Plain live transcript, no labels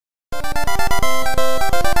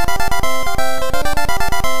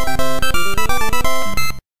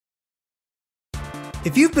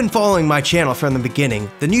If you've been following my channel from the beginning,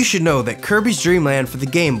 then you should know that Kirby's Dreamland for the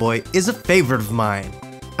Game Boy is a favorite of mine.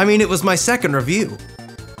 I mean, it was my second review.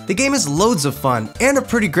 The game is loads of fun and a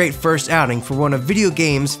pretty great first outing for one of video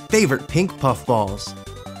games' favorite pink puffballs.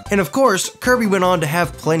 And of course, Kirby went on to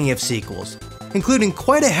have plenty of sequels, including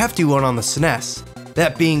quite a hefty one on the SNES,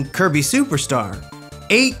 that being Kirby Super Star.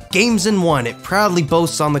 8 games in one it proudly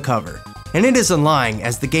boasts on the cover, and it isn't lying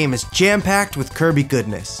as the game is jam-packed with Kirby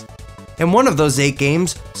goodness. And one of those 8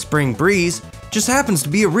 games, Spring Breeze, just happens to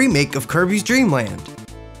be a remake of Kirby's Dreamland.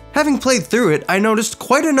 Having played through it, I noticed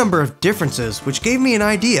quite a number of differences, which gave me an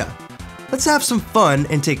idea. Let's have some fun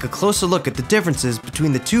and take a closer look at the differences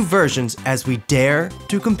between the two versions as we dare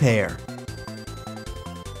to compare.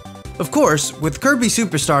 Of course, with Kirby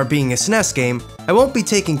Super Star being a SNES game, I won't be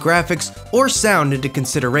taking graphics or sound into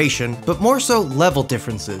consideration, but more so level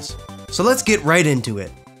differences. So let's get right into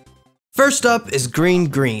it. First up is Green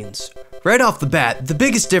Greens. Right off the bat, the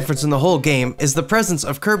biggest difference in the whole game is the presence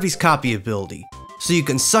of Kirby's copy ability, so you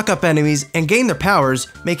can suck up enemies and gain their powers,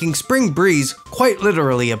 making Spring Breeze quite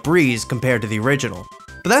literally a breeze compared to the original.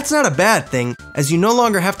 But that's not a bad thing, as you no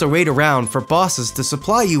longer have to wait around for bosses to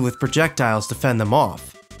supply you with projectiles to fend them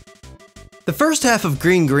off. The first half of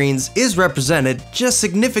Green Greens is represented, just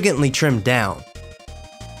significantly trimmed down.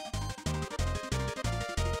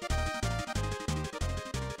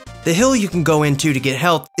 The hill you can go into to get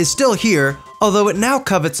health is still here, although it now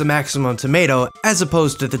covets a maximum tomato as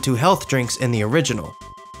opposed to the 2 health drinks in the original.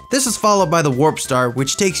 This is followed by the Warp Star,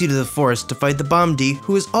 which takes you to the forest to fight the Bomb D,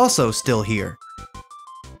 who is also still here.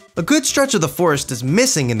 A good stretch of the forest is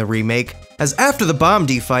missing in the remake, as after the Bomb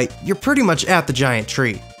D fight, you're pretty much at the giant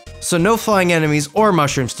tree, so no flying enemies or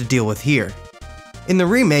mushrooms to deal with here. In the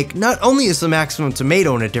remake, not only is the maximum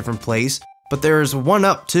tomato in a different place, but there is one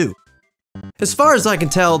up too. As far as I can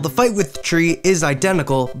tell, the fight with the tree is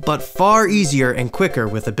identical, but far easier and quicker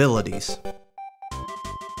with abilities.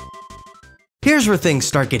 Here's where things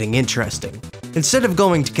start getting interesting. Instead of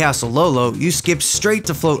going to Castle Lolo, you skip straight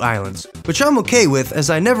to Float Islands, which I'm okay with as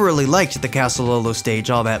I never really liked the Castle Lolo stage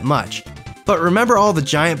all that much. But remember all the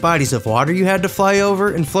giant bodies of water you had to fly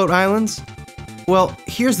over in Float Islands? Well,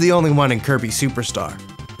 here's the only one in Kirby Super Star.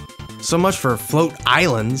 So much for Float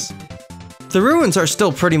Islands. The ruins are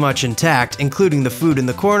still pretty much intact, including the food in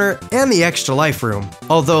the corner and the extra life room,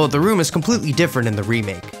 although the room is completely different in the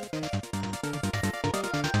remake.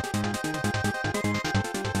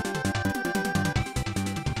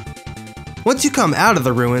 Once you come out of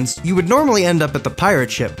the ruins, you would normally end up at the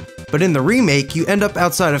pirate ship, but in the remake you end up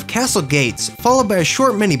outside of Castle Gates, followed by a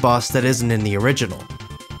short mini-boss that isn't in the original.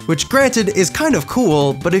 Which granted is kind of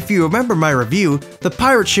cool, but if you remember my review, the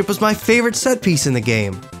pirate ship was my favorite set piece in the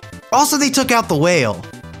game. Also, they took out the whale.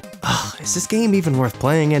 Ugh, is this game even worth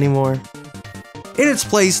playing anymore? In its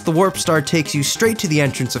place, the Warp Star takes you straight to the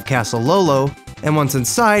entrance of Castle Lolo, and once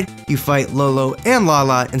inside, you fight Lolo and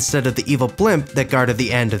Lala instead of the evil blimp that guarded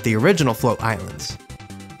the end of the original Float Islands.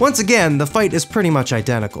 Once again, the fight is pretty much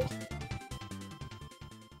identical.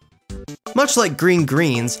 Much like Green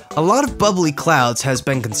Greens, a lot of bubbly clouds has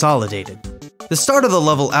been consolidated. The start of the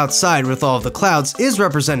level outside with all of the clouds is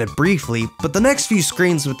represented briefly, but the next few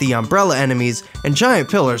screens with the umbrella enemies and giant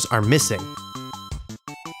pillars are missing.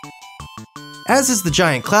 As is the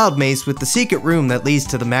giant cloud maze with the secret room that leads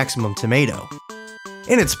to the maximum tomato.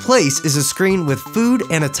 In its place is a screen with food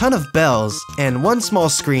and a ton of bells, and one small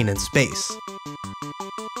screen in space.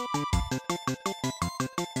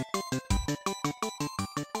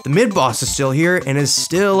 The mid-boss is still here and is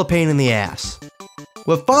still a pain in the ass.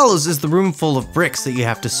 What follows is the room full of bricks that you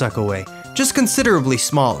have to suck away, just considerably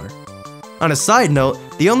smaller. On a side note,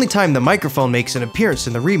 the only time the microphone makes an appearance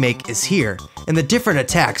in the remake is here, and the different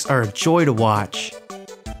attacks are a joy to watch.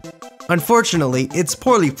 Unfortunately, it's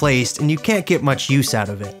poorly placed and you can't get much use out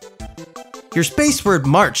of it. Your spaceward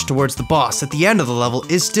march towards the boss at the end of the level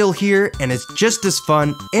is still here and is just as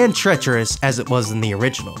fun and treacherous as it was in the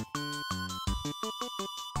original.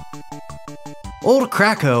 Old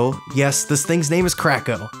Krakow, yes, this thing's name is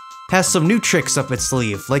Krakow, has some new tricks up its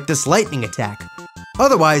sleeve, like this lightning attack.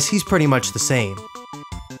 Otherwise, he's pretty much the same.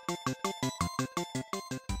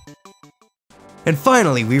 And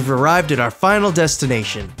finally, we've arrived at our final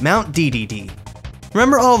destination, Mount DDD.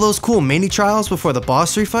 Remember all those cool mini-trials before the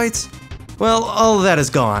boss 3 fights? Well, all of that is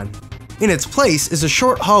gone. In its place is a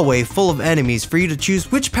short hallway full of enemies for you to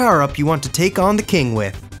choose which power-up you want to take on the king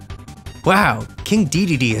with. Wow, King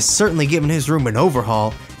DDD has certainly given his room an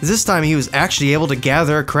overhaul, as this time he was actually able to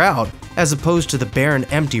gather a crowd, as opposed to the barren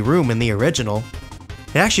empty room in the original.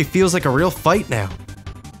 It actually feels like a real fight now.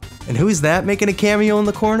 And who's that making a cameo in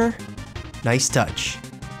the corner? Nice touch.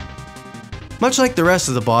 Much like the rest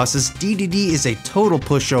of the bosses, DDD is a total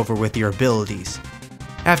pushover with your abilities.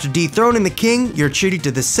 After dethroning the king, you're treated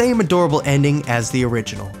to the same adorable ending as the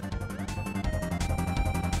original.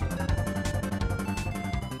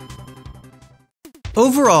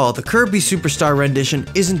 Overall, the Kirby Super Star rendition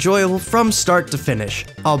is enjoyable from start to finish,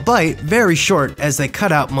 albeit very short as they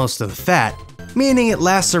cut out most of the fat, meaning it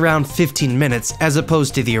lasts around 15 minutes as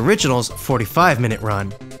opposed to the original's 45-minute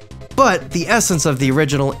run. But the essence of the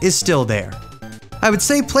original is still there. I would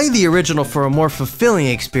say play the original for a more fulfilling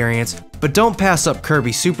experience, but don't pass up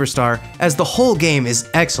Kirby Super Star as the whole game is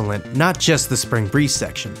excellent, not just the Spring Breeze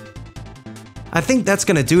section. I think that's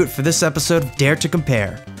gonna do it for this episode of Dare to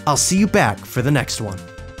Compare. I'll see you back for the next one.